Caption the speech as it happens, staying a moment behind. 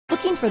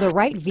Looking for the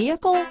right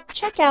vehicle?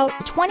 Check out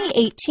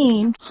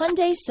 2018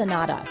 Hyundai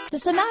Sonata. The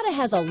Sonata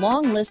has a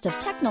long list of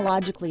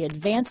technologically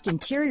advanced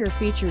interior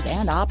features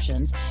and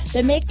options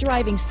that make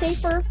driving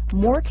safer,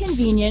 more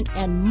convenient,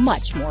 and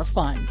much more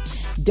fun.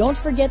 Don't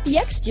forget the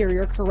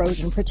exterior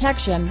corrosion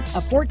protection,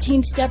 a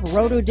 14-step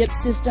roto-dip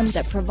system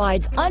that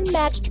provides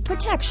unmatched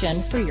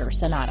protection for your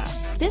Sonata.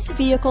 This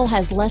vehicle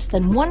has less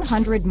than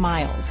 100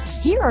 miles.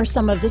 Here are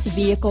some of this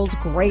vehicle's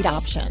great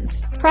options: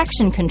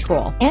 traction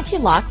control,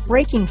 anti-lock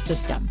braking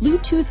system,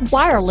 Bluetooth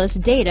wireless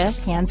data,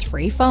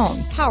 hands-free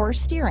phone, power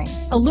steering,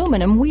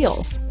 aluminum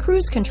wheels,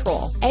 cruise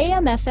control,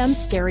 AM/FM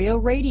stereo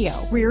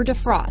radio, rear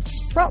defrost,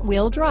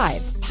 front-wheel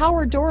drive,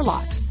 power door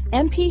locks,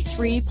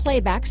 MP3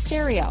 playback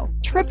stereo,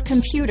 trip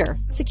computer,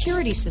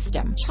 security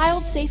system,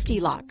 child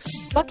safety locks,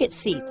 bucket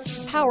seats,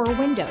 power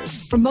windows,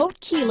 remote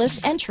keyless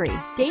entry,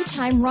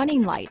 daytime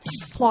running lights,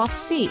 cloth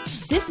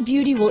seats. This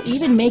beauty will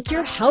even make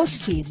your house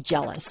keys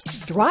jealous.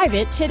 Drive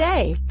it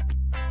today.